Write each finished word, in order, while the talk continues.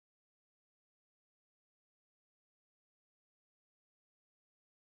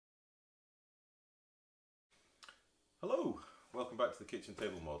Hello, welcome back to the Kitchen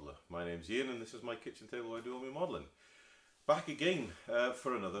Table Modeler. My name's Ian and this is my kitchen table where I do all my modelling. Back again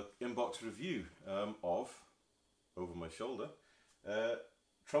for another inbox review of, over my shoulder,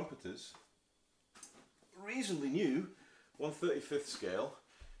 Trumpeter's reasonably new 1/35th scale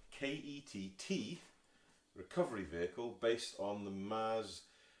KET-T Recovery Vehicle based on the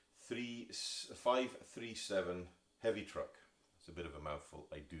MAZ-537 Heavy Truck. It's a bit of a mouthful,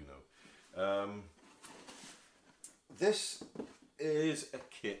 I do know. This is a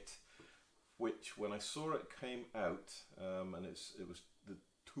kit which, when I saw it came out, and it was the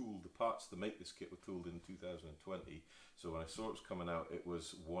parts to make this kit were tooled in 2020, so when I saw it was coming out, it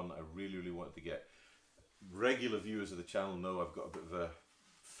was one I really wanted to get. Regular viewers of the channel know I've got a bit of a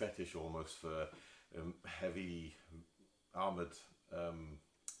fetish almost for heavy armoured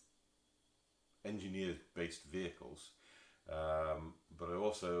engineer based vehicles, but I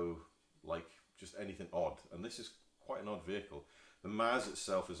also like just anything odd, and this is quite an odd vehicle. The MAZ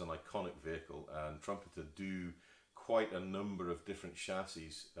itself is an iconic vehicle, and Trumpeter do quite a number of different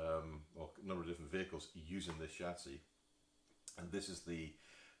chassis, or a number of different vehicles using this chassis, and this is the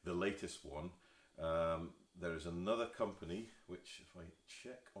latest one. There is another company which, if I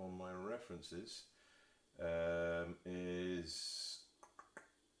check on my references, is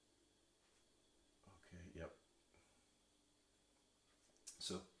okay, yep.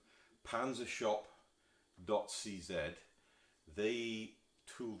 So panzershop.cz, they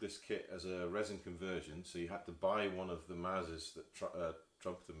tooled this kit as a resin conversion, so you had to buy one of the MAZs that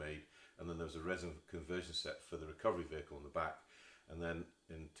Trumpeter made, and then there was a resin conversion set for the recovery vehicle in the back. And then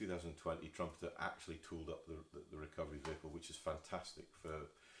in 2020, Trumpeter actually tooled up the recovery vehicle, which is fantastic for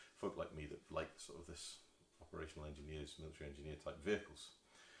folk like me that like sort of this operational engineers, military engineer type vehicles.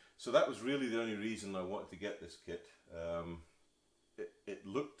 So that was really the only reason I wanted to get this kit. It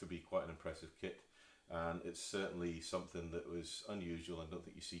looked to be quite an impressive kit, and it's certainly something that was unusual. I don't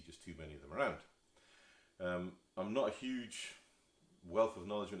think you see just too many of them around. I'm not a huge wealth of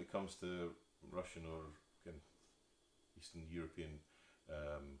knowledge when it comes to Russian or Eastern European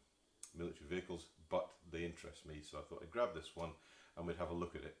military vehicles, but they interest me, so I thought I'd grab this one and we'd have a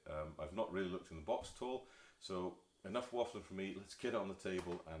look at it. I've not really looked in the box at all, so enough waffling for me. Let's get it on the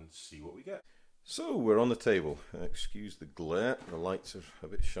table and see what we get. So we're on the table. Excuse the glare, the lights are a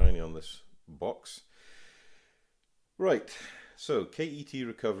bit shiny on this box. Right, so KET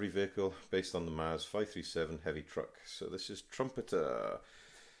Recovery Vehicle based on the MAZ-537 Heavy Truck. So this is Trumpeter.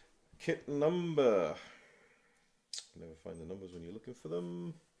 Kit number. Never find the numbers when you're looking for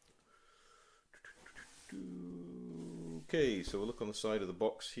them. Okay, so we'll look on the side of the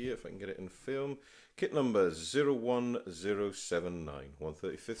box here if I can get it in film. Kit number 01079,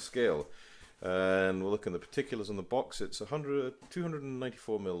 1/35th scale. And we'll look in the particulars on the box. It's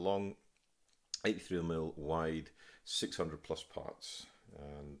 294mm long, 83mm wide, 600 plus parts.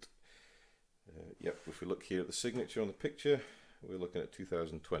 And yep, if we look here at the signature on the picture, we're looking at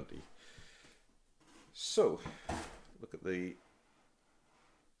 2020. So look at the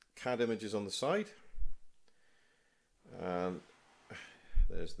CAD images on the side, and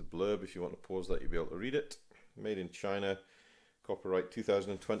there's the blurb. If you want to pause that, you'll be able to read it. Made in China, copyright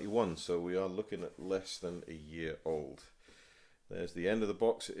 2021, so we are looking at less than a year old. There's the end of the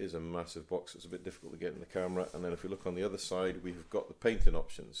box. It is a massive box. It's a bit difficult to get in the camera. And then if we look on the other side, we've got the painting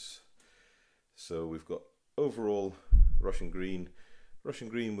options. So we've got overall Russian green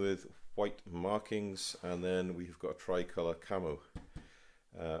with white markings, and then we've got a tricolour camo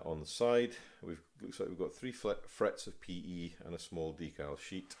on the side. Looks like we've got 3 frets of PE and a small decal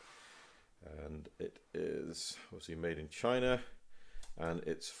sheet, and it is obviously made in China, and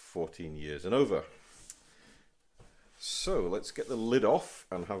it's 14 years and over. So let's get the lid off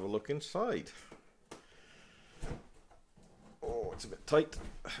and have a look inside. Oh, it's a bit tight,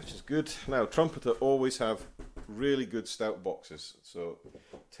 which is good. Now, Trumpeter always have really good stout boxes, so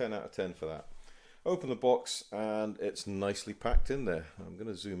 10 out of 10 for that. Open the box and it's nicely packed in there. I'm going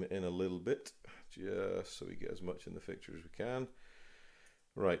to zoom it in a little bit just so we get as much in the picture as we can.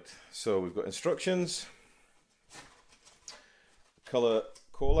 Right, so we've got instructions, color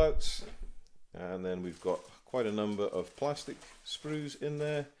callouts, and then we've got quite a number of plastic sprues in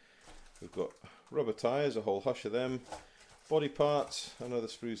there. We've got rubber tires, a whole hush of them, body parts, and other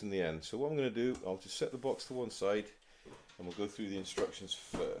sprues in the end. So what I'm going to do, I'll just set the box to one side and we'll go through the instructions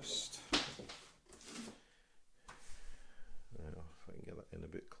first. Now, if I can get that in a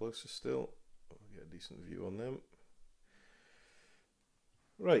bit closer still, I'll get a decent view on them.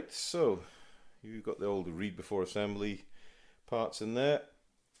 Right, so you've got the old read before assembly parts in there,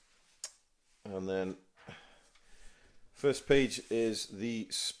 and then first page is the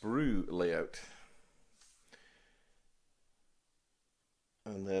sprue layout.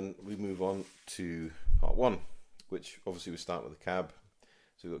 And then we move on to part 1, which obviously we start with the cab.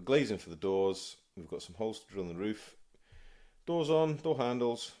 So we've got glazing for the doors, we've got some holes to drill in the roof, doors on, door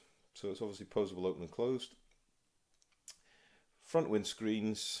handles, so it's obviously posable open and closed. Front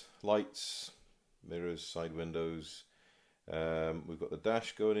windscreens, lights, mirrors, side windows. We've got the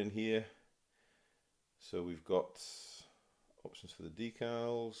dash going in here. So we've got options for the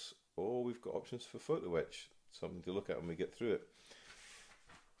decals, or we've got options for photo etch. Something to look at when we get through it.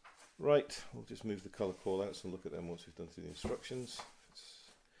 Right, we'll just move the colour call outs and look at them once we've done through the instructions.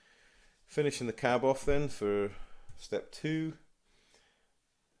 Finishing the cab off then for step 2.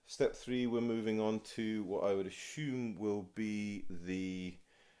 Step 3, we're moving on to what I would assume will be the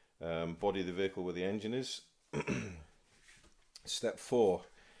body of the vehicle where the engine is. Step 4,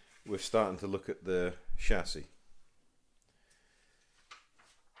 we're starting to look at the chassis.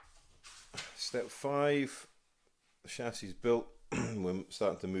 Step 5, the chassis is built. We're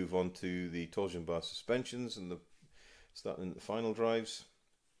starting to move on to the torsion bar suspensions and starting the final drives.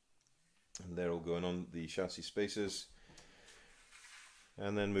 And they're all going on the chassis spacers.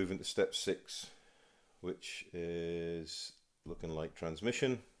 And then moving to step 6, which is looking like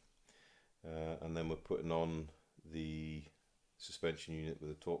transmission. And then we're putting on the suspension unit with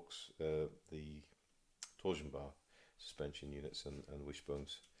the torsion bar suspension units and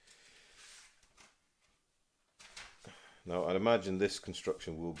wishbones. Now I'd imagine this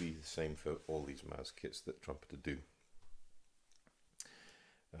construction will be the same for all these MAZ kits that Trumpeter do.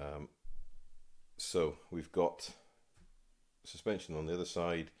 So we've got suspension on the other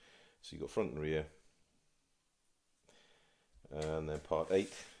side, so you've got front and rear. And then part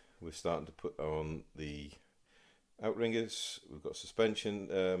 8, we're starting to put on the outringers. We've got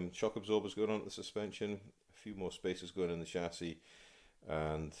suspension, shock absorbers going on the suspension, a few more spacers going in the chassis,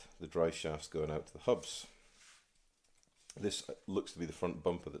 and the drive shafts going out to the hubs. This looks to be the front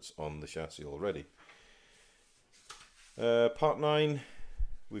bumper that's on the chassis already. Part 9,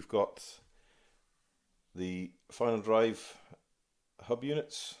 we've got the final drive hub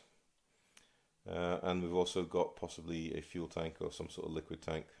units, and we've also got possibly a fuel tank or some sort of liquid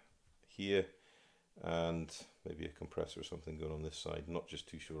tank here, and maybe a compressor or something going on this side. Not just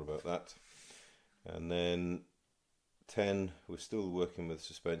too sure about that. And then 10, we're still working with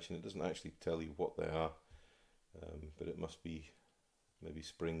suspension. It doesn't actually tell you what they are, but it must be maybe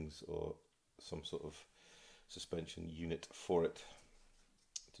springs or some sort of suspension unit for it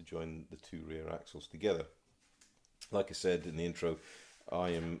to join the 2 rear axles together. Like I said in the intro, I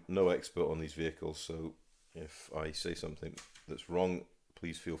am no expert on these vehicles, so if I say something that's wrong,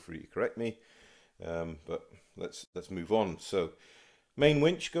 please feel free to correct me. But let's move on. So main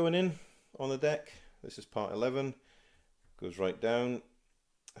winch going in on the deck. This is part 11. Goes right down.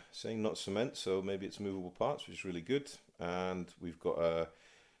 Saying not cement, so maybe it's movable parts, which is really good. And we've got a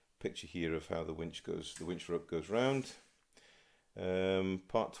picture here of how the winch goes. The winch rope goes round.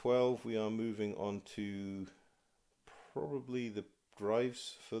 Part 12, we are moving on to probably the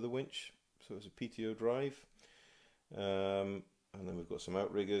drives for the winch. So it's a PTO drive. And then we've got some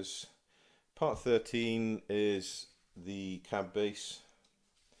outriggers. Part 13 is the cab base,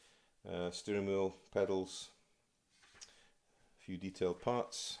 steering wheel, pedals, a few detailed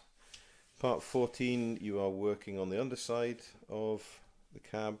parts. Part 14, you are working on the underside of the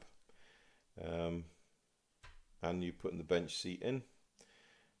cab, and you're putting the bench seat in.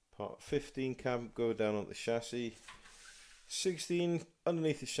 Part 15, cab go down on the chassis. 16,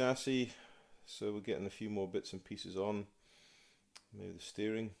 underneath the chassis, so we're getting a few more bits and pieces on. Maybe the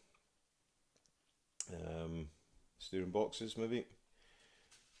steering boxes maybe.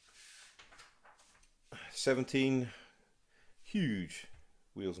 17, huge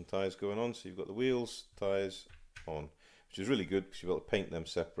wheels and tyres going on, so you've got the wheels, tyres on, which is really good because you've got to paint them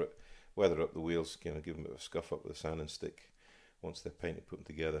separate, weather up the wheels, give them a bit of a scuff up with a sanding stick. Once they're painted, put them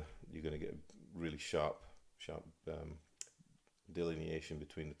together, you're going to get a really sharp delineation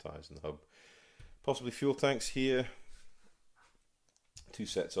between the tyres and the hub. Possibly fuel tanks here, 2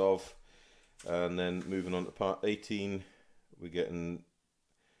 sets of. And then moving on to part 18, we're getting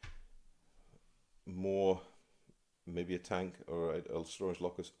more, maybe a tank or a storage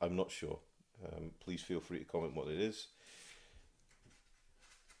lockers. I'm not sure. Please feel free to comment what it is.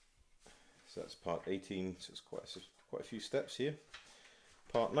 So that's part 18. So it's quite a few steps here.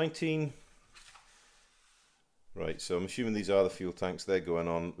 Part 19. Right, so I'm assuming these are the fuel tanks. They're going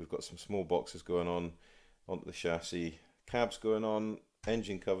on. We've got some small boxes going on onto the chassis. Cabs going on.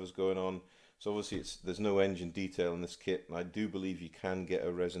 Engine covers going on. So obviously there's no engine detail in this kit, and I do believe you can get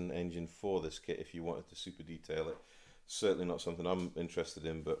a resin engine for this kit if you wanted to super detail it. Certainly not something I'm interested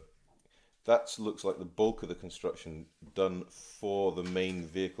in, but that looks like the bulk of the construction done for the main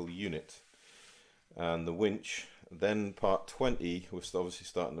vehicle unit and the winch. Then part 20, we're obviously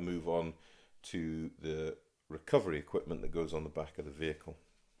starting to move on to the recovery equipment that goes on the back of the vehicle.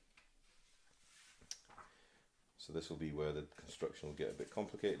 So this will be where the construction will get a bit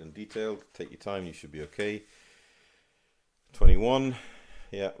complicated and detailed. Take your time, you should be okay. 21,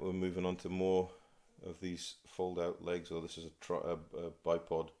 yeah, we're moving on to more of these fold out legs. Or this is a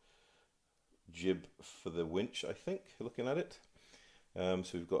bipod jib for the winch, I think, looking at it. So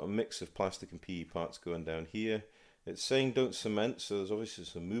we've got a mix of plastic and PE parts going down here. It's saying don't cement, so there's obviously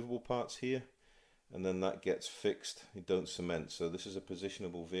some movable parts here, and then that gets fixed. You don't cement, so this is a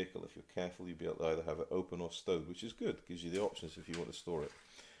positionable vehicle. If you're careful, you'll be able to either have it open or stowed, which is good. Gives you the options if you want to store it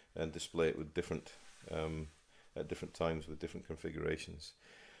and display it with different at different times with different configurations.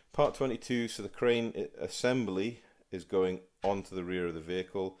 Part 22, so the crane assembly is going onto the rear of the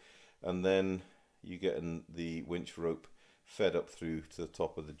vehicle, and then you get the winch rope fed up through to the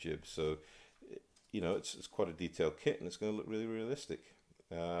top of the jib. So you know, it's quite a detailed kit, and it's going to look really realistic.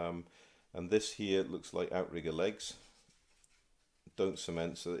 And this here looks like outrigger legs, don't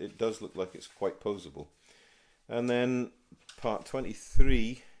cement, so it does look like it's quite posable. And then part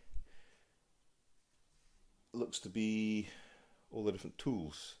 23 looks to be all the different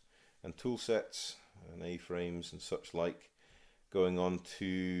tools and tool sets and A-frames and such like going on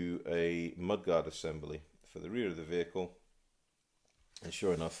to a mudguard assembly for the rear of the vehicle. And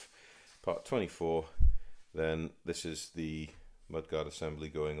sure enough, part 24, then this is the mudguard assembly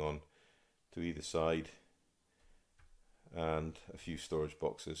going on to either side, and a few storage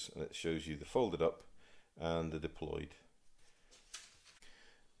boxes, and it shows you the folded up and the deployed.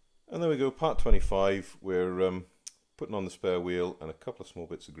 And there we go, part 25, we're putting on the spare wheel and a couple of small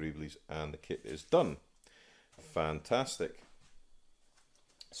bits of greeblies, and the kit is done. Fantastic.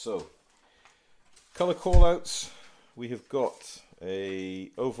 So, colour callouts, we have got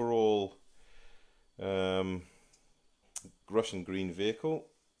a overall Russian green vehicle,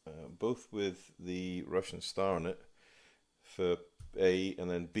 both with the Russian star on it for A, and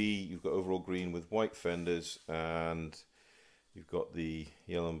then B you've got overall green with white fenders, and you've got the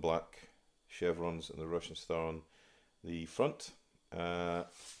yellow and black chevrons and the Russian star on the front. They're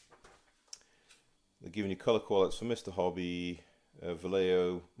giving you colour callouts for Mr. Hobby,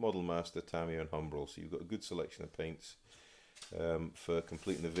 Vallejo, Model Master, Tamiya and Humbrol, so you've got a good selection of paints for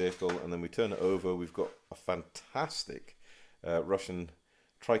completing the vehicle. And then we turn it over, we've got a fantastic Russian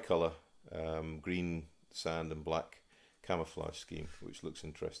tricolour green sand and black camouflage scheme, which looks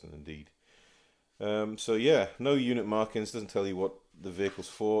interesting indeed. So yeah, no unit markings, doesn't tell you what the vehicle's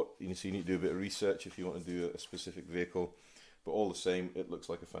for. So you need to do a bit of research if you want to do a specific vehicle, but all the same, it looks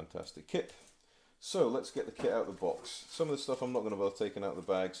like a fantastic kit. So let's get the kit out of the box. Some of the stuff I'm not going to bother taking out of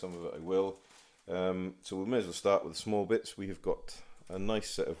the bag, some of it I will. So we may as well start with the small bits. We have got a nice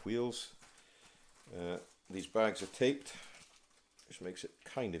set of wheels. These bags are taped, which makes it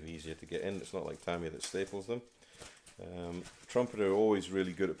kind of easier to get in. It's not like Tamiya that staples them. Trumpeter are always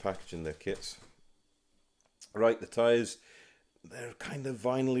really good at packaging their kits. Right, the tyres, they're kind of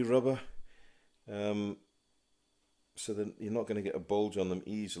vinyl-y rubber, so that you're not going to get a bulge on them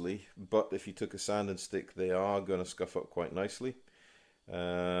easily, but if you took a sanding stick they are going to scuff up quite nicely,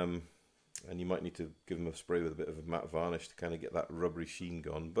 and you might need to give them a spray with a bit of a matte varnish to kind of get that rubbery sheen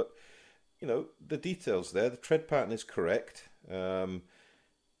gone. But you know, the details there, the tread pattern is correct.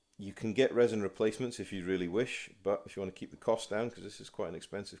 You can get resin replacements if you really wish, but if you want to keep the cost down, because this is quite an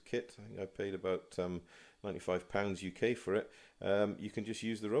expensive kit, I think I paid about £95 UK for it, you can just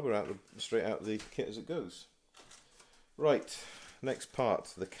use the rubber straight out of the kit as it goes. Right, next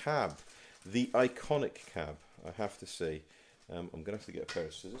part, the cab. The iconic cab, I have to say. I'm going to have to get a pair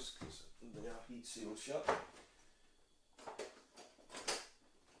of scissors because they are heat sealed shut.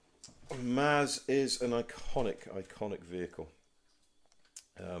 MAZ is an iconic vehicle.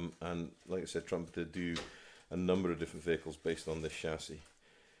 And like I said, Trumpeter do a number of different vehicles based on this chassis.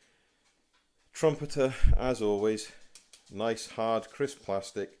 Trumpeter, as always, nice hard crisp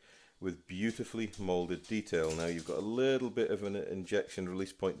plastic with beautifully molded detail. Now you've got a little bit of an injection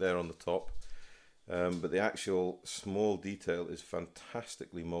release point there on the top, but the actual small detail is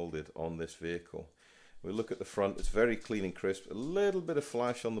fantastically molded on this vehicle. We look at the front, it's very clean and crisp, a little bit of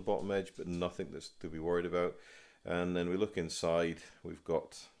flash on the bottom edge, but nothing that's to be worried about. And then we look inside, we've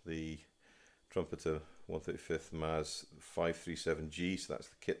got the Trumpeter 135th MAZ-537 so that's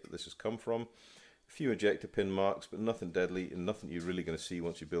the kit that this has come from. A few ejector pin marks, but nothing deadly and nothing you're really going to see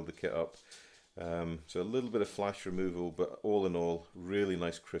once you build the kit up. So a little bit of flash removal, but all in all, really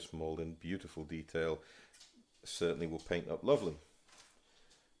nice crisp molding, beautiful detail, certainly will paint up lovely.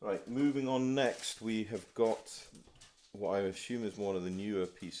 Right, moving on next, we have got what I assume is one of the newer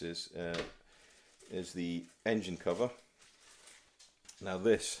pieces, is the engine cover. Now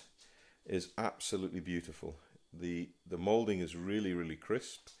this is absolutely beautiful. The moulding is really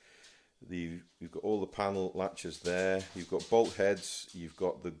crisp. You've got all the panel latches there, you've got bolt heads, you've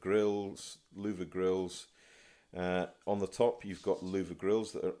got the grills, louver grills. On the top you've got louver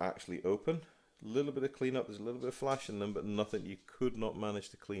grills that are actually open. A little bit of cleanup, there's a little bit of flash in them, but nothing you could not manage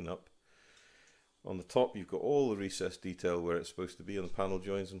to clean up. On the top you've got all the recessed detail where it's supposed to be on the panel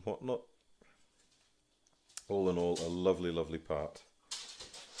joins and whatnot. All in all, a lovely part.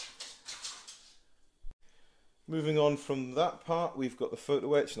 Moving on from that part, we've got the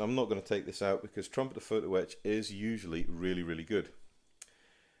photo etch, and I'm not going to take this out because Trumpeter photo etch is usually really good.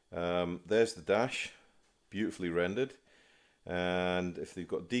 There's the dash, beautifully rendered, and if they've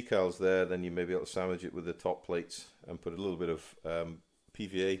got decals there, then you may be able to sandwich it with the top plates and put a little bit of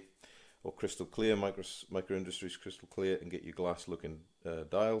PVA or crystal clear, Micro Industries crystal clear, and get your glass looking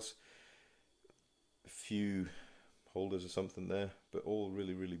dials. A few holders or something there, but all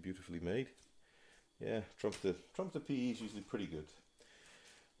really beautifully made. Yeah, Trumpeter PE is usually pretty good.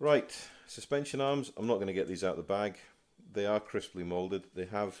 Right, suspension arms, I'm not going to get these out of the bag. They are crisply molded. They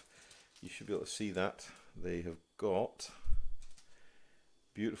have, you should be able to see that, they have got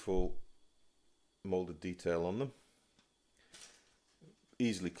beautiful molded detail on them.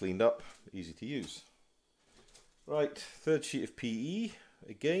 Easily cleaned up, easy to use. Right, third sheet of PE,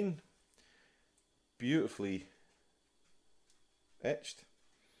 again, beautifully etched,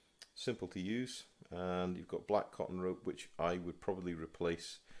 simple to use, and you've got black cotton rope, which I would probably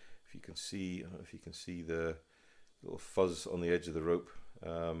replace. If you can see, I don't know if you can see the little fuzz on the edge of the rope,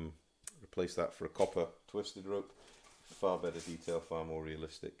 replace that for a copper twisted rope. Far better detail, far more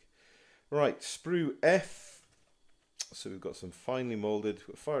realistic. Right, sprue F. So we've got some finely molded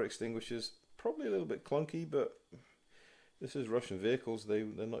fire extinguishers, probably a little bit clunky, but this is Russian vehicles. They're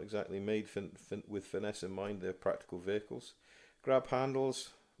not exactly made with finesse in mind. They're practical vehicles. Grab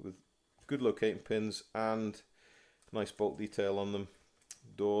handles with good locating pins and nice bolt detail on them.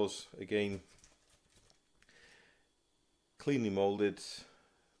 Doors, again, cleanly molded.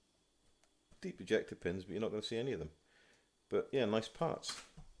 Deep ejector pins, but you're not going to see any of them. But yeah, nice parts.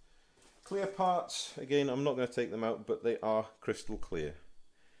 Clear parts, again, I'm not going to take them out, but they are crystal clear.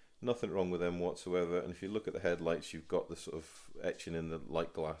 Nothing wrong with them whatsoever. And if you look at the headlights, you've got the sort of etching in the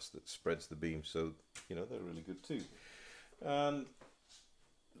light glass that spreads the beam, so you know they're really good too. And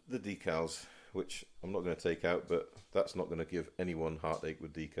the decals, which I'm not going to take out, but that's not going to give anyone heartache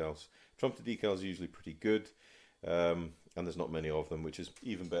with decals. Trumpeter decals are usually pretty good, and there's not many of them, which is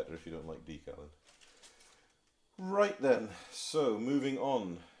even better if you don't like decaling. Right then, so moving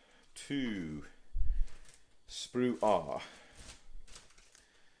on to sprue R.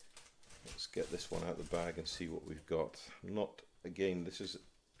 Let's get this one out of the bag and see what we've got. Again, this is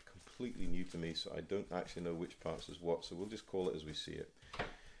completely new to me, so I don't actually know which parts is what, so we'll just call it as we see it.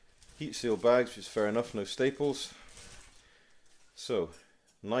 Heat seal bags, which is fair enough, no staples. So,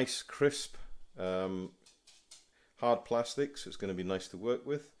 nice crisp hard plastic, so it's going to be nice to work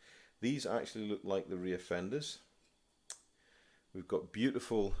with. These actually look like the rear fenders. We've got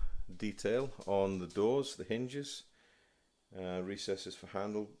beautiful detail on the doors, the hinges, recesses for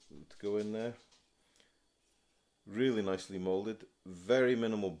handle to go in there. Really nicely molded, very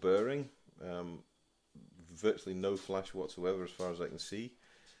minimal burring, virtually no flash whatsoever as far as I can see.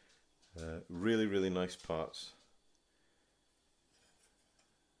 Really nice parts.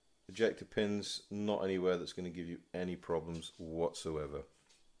 Ejector pins, not anywhere that's going to give you any problems whatsoever.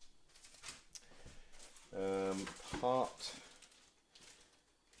 Part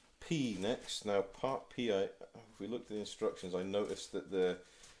P next. Now part P, if we looked at the instructions, I noticed that the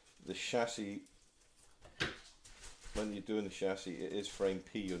chassis, when you're doing the chassis, it is frame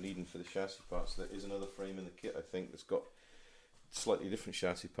P you're needing for the chassis parts. There is another frame in the kit, I think, that's got slightly different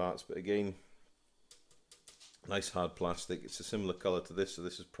chassis parts, but again, nice hard plastic. It's a similar color to this, so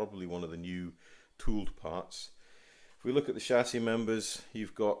this is probably one of the new tooled parts. If we look at the chassis members,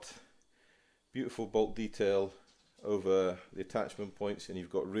 you've got beautiful bolt detail over the attachment points, and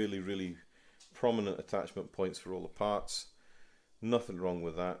you've got really prominent attachment points for all the parts. Nothing wrong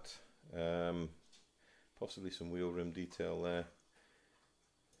with that. Possibly some wheel rim detail there.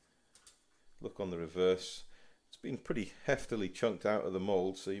 Look on the reverse. It's been pretty heftily chunked out of the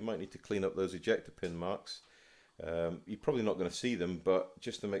mold, so you might need to clean up those ejector pin marks. You're probably not going to see them, but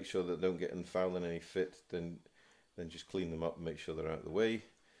just to make sure that they don't get in foul in any fit, then just clean them up and make sure they're out of the way.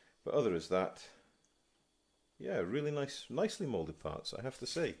 But other as that, yeah, really nicely molded parts, I have to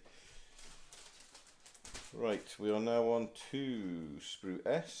say. Right, we are now on to sprue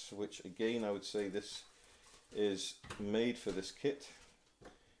S, which again I would say this is made for this kit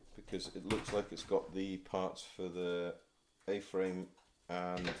because it looks like it's got the parts for the A-frame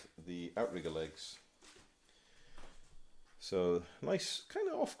and the outrigger legs. So nice kind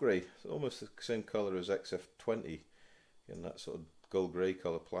of off grey, almost the same colour as XF20, in that sort of gold grey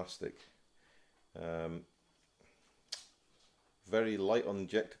colour plastic. Very light on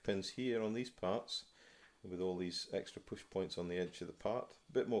injector pins here on these parts, with all these extra push points on the edge of the part.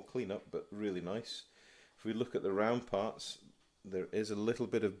 A bit more cleanup, but really nice. If we look at the round parts, there is a little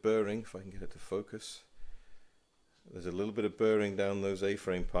bit of burring, if I can get it to focus. There's a little bit of burring down those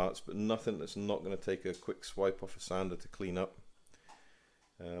A-frame parts, but nothing that's not going to take a quick swipe off a sander to clean up.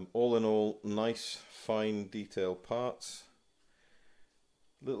 All in all, nice, fine, detailed parts.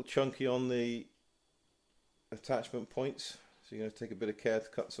 A little chunky on the attachment points, so you're going to take a bit of care to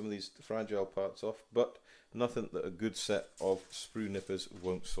cut some of these fragile parts off, but nothing that a good set of sprue nippers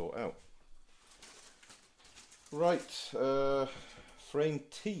won't sort out. Right, frame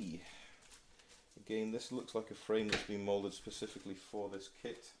T. Again, this looks like a frame that's been moulded specifically for this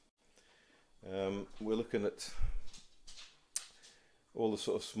kit. We're looking at all the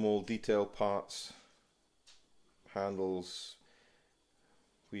sort of small detail parts, handles,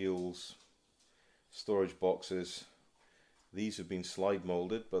 wheels, storage boxes. These have been slide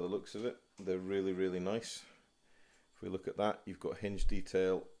moulded by the looks of it. They're really, really nice. If we look at that, you've got hinge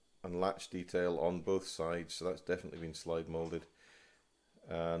detail and latch detail on both sides, so that's definitely been slide moulded.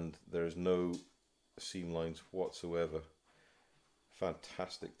 And there's no seam lines whatsoever.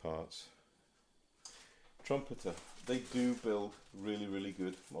 Fantastic parts. Trumpeter, they do build really, really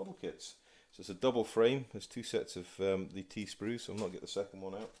good model kits. So it's a double frame. There's two sets of the T sprues, so I'm not going to get the second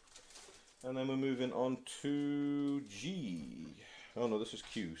one out. And then we're moving on to G. Oh no, this is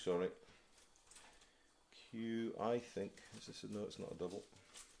Q, sorry. Q, I think. Is this no, it's not a double.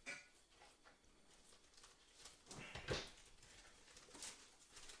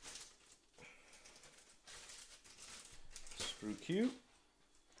 Sprue Q.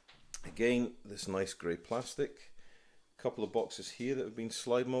 Again, this nice grey plastic. A couple of boxes here that have been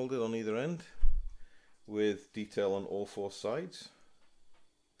slide moulded on either end with detail on all four sides.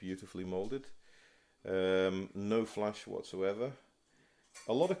 Beautifully moulded. No flash whatsoever.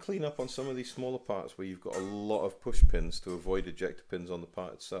 A lot of cleanup on some of these smaller parts where you've got a lot of push pins to avoid ejector pins on the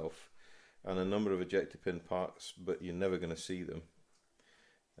part itself, and a number of ejector pin parts, but you're never going to see them.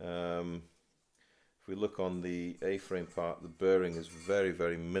 If we look on the A-frame part, the burring is very,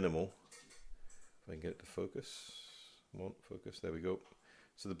 very minimal. If I can get it to focus. Come on, focus, there we go.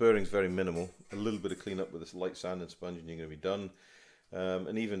 So the burring is very minimal. A little bit of cleanup with this light sand and sponge and you're going to be done.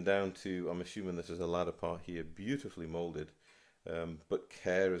 And even down to, I'm assuming this is a ladder part here, beautifully moulded. But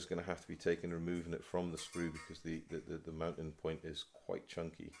care is going to have to be taken removing it from the sprue because the mounting point is quite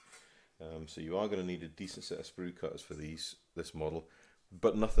chunky. So you are going to need a decent set of sprue cutters for this model,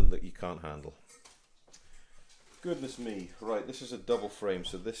 but nothing that you can't handle. Goodness me. Right, this is a double frame,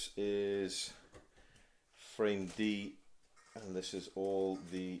 so this is frame D, and this is all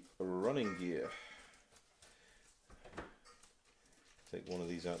the running gear. Take one of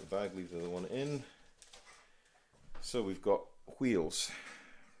these out of the bag, leave the other one in. So we've got wheels,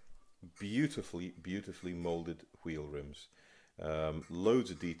 beautifully moulded wheel rims. Loads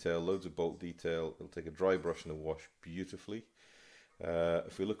of detail, loads of bolt detail. It'll take a dry brush and a wash beautifully.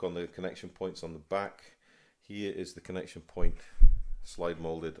 If we look on the connection points on the back, here is the connection point slide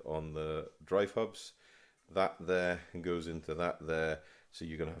moulded on the drive hubs. That there goes into that there. So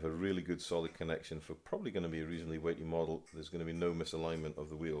you're going to have a really good solid connection for probably going to be a reasonably weighty model. There's going to be no misalignment of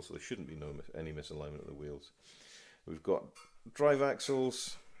the wheels, so there shouldn't be any misalignment of the wheels. We've got drive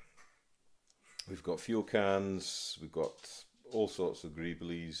axles, we've got fuel cans, we've got all sorts of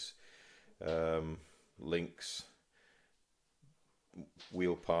greeblies, links,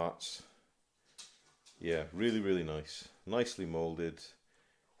 wheel parts. Yeah, really, really nice. Nicely moulded,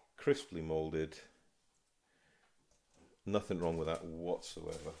 crisply moulded. Nothing wrong with that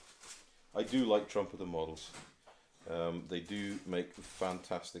whatsoever. I do like Trumpeter models. They do make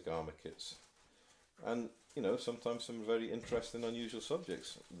fantastic armour kits. And, you know, sometimes some very interesting, unusual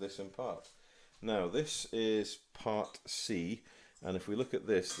subjects, this in part. Now, this is part C, and if we look at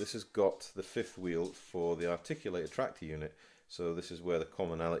this, this has got the fifth wheel for the articulated tractor unit. So this is where the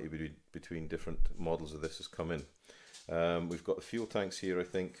commonality between different models of this has come in. We've got the fuel tanks here, I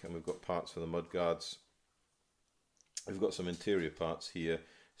think, and we've got parts for the mud guards. We've got some interior parts here.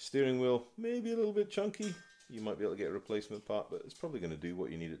 Steering wheel, maybe a little bit chunky. You might be able to get a replacement part, but it's probably going to do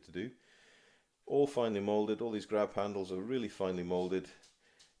what you need it to do. All finely moulded. All these grab handles are really finely moulded.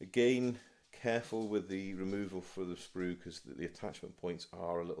 Again, careful with the removal for the sprue because the attachment points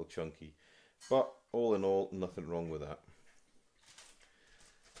are a little chunky. But all in all, nothing wrong with that.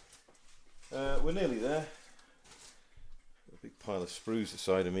 We're nearly there. A big pile of sprues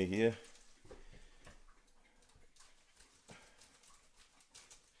aside of me here.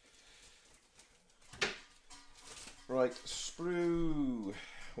 Right, sprue.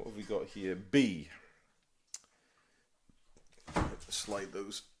 What have we got here? B. Slide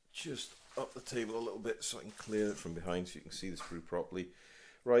those just up the table a little bit so I can clear it from behind so you can see the sprue properly.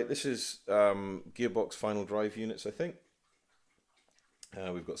 Right, this is gearbox final drive units, I think.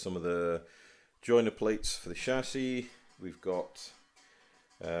 We've got some of the joiner plates for the chassis. We've got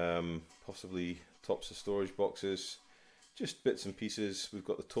possibly tops of storage boxes, just bits and pieces. We've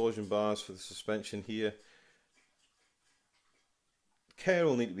got the torsion bars for the suspension here. Care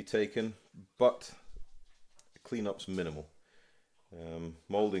will need to be taken, but cleanup's minimal.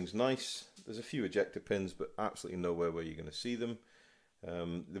 Moulding's nice. There's a few ejector pins, but absolutely nowhere where you're going to see them.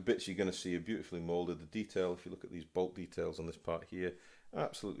 The bits you're going to see are beautifully moulded. The detail, if you look at these bolt details on this part here,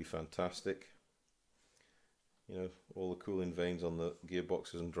 absolutely fantastic. You know, all the cooling vanes on the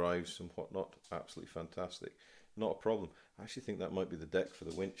gearboxes and drives and whatnot, absolutely fantastic. Not a problem. I actually think that might be the deck for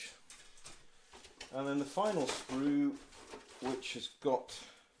the winch. And then the final sprue, which has got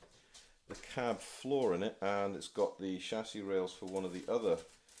the cab floor in it, and it's got the chassis rails for one of the other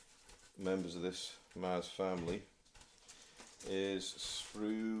members of this MAZ family, is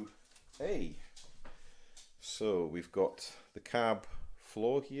sprue A. So we've got the cab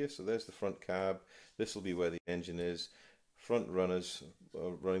floor here, so there's the front cab. This will be where the engine is, front runners,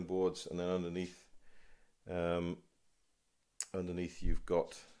 running boards, and then underneath you've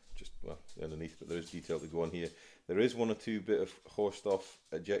got just, well, underneath, but there is detail to go on here. There is one or two bit of horsed off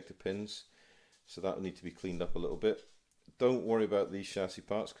ejector pins, so that will need to be cleaned up a little bit. Don't worry about these chassis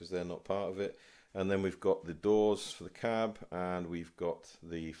parts because they're not part of it. And then we've got the doors for the cab, and we've got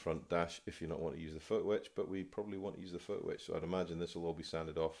the front dash if you don't want to use the foot wedge, but we probably want to use the foot wedge, so I'd imagine this will all be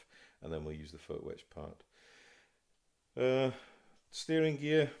sanded off and then we'll use the foot wedge part. Steering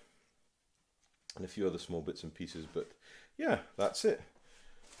gear and a few other small bits and pieces, but yeah, that's it.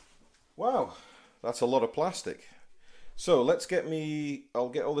 Wow, that's a lot of plastic. So I'll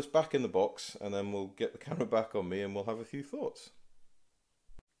get all this back in the box, and then we'll get the camera back on me and we'll have a few thoughts.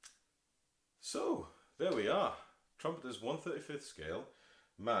 So there we are, Trumpeter's 1/35th scale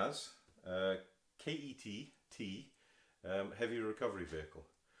MAZ Ket-T Heavy Recovery Vehicle.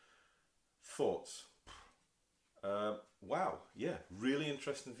 Thoughts? Wow, yeah, really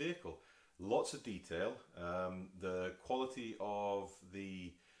interesting vehicle. Lots of detail. The quality of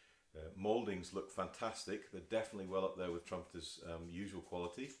the mouldings look fantastic. They're definitely well up there with Trumpeter's usual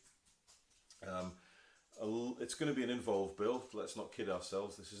quality. It's going to be an involved build, let's not kid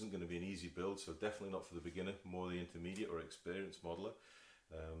ourselves. This isn't going to be an easy build, so definitely not for the beginner, more the intermediate or experienced modeler.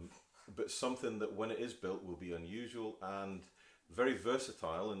 But something that when it is built will be unusual and very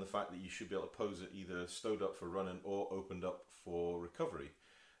versatile in the fact that you should be able to pose it either stowed up for running or opened up for recovery.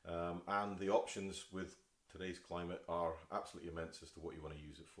 And the options with today's climate are absolutely immense as to what you want to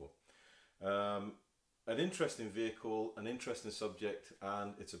use it for. An interesting vehicle, an interesting subject,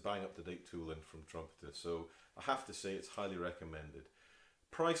 and it's a bang up to date tooling from Trumpeter, so I have to say it's highly recommended.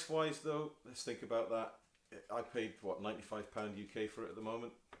 Price wise though, let's think about that. I paid what, £95 UK for it at the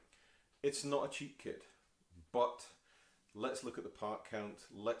moment. It's not a cheap kit, but let's look at the part count,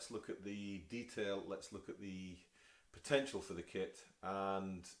 let's look at the detail, let's look at the potential for the kit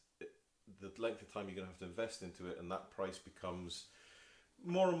and the length of time you're going to have to invest into it, and that price becomes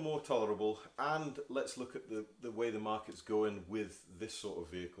more and more tolerable. And let's look at the way the market's going with this sort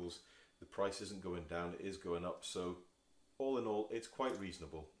of vehicles. The price isn't going down, it is going up, so all in all it's quite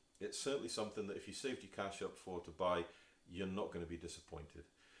reasonable. It's certainly something that if you saved your cash up for to buy, you're not going to be disappointed.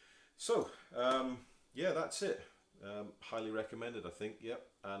 So yeah, that's it. Highly recommended, I think. Yep,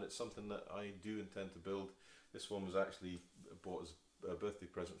 and it's something that I do intend to build. This one was actually bought as a birthday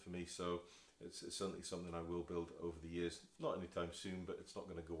present for me, so it's certainly something I will build over the years. Not anytime soon, but it's not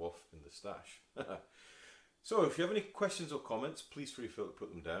going to go off in the stash. So if you have any questions or comments, please feel free to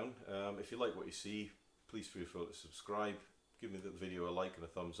put them down. If you like what you see, please feel free to subscribe. Give me the video a like and a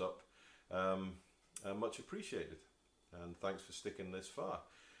thumbs up. Much appreciated. And thanks for sticking this far.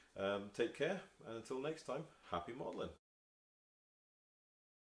 Take care, and until next time, happy modelling.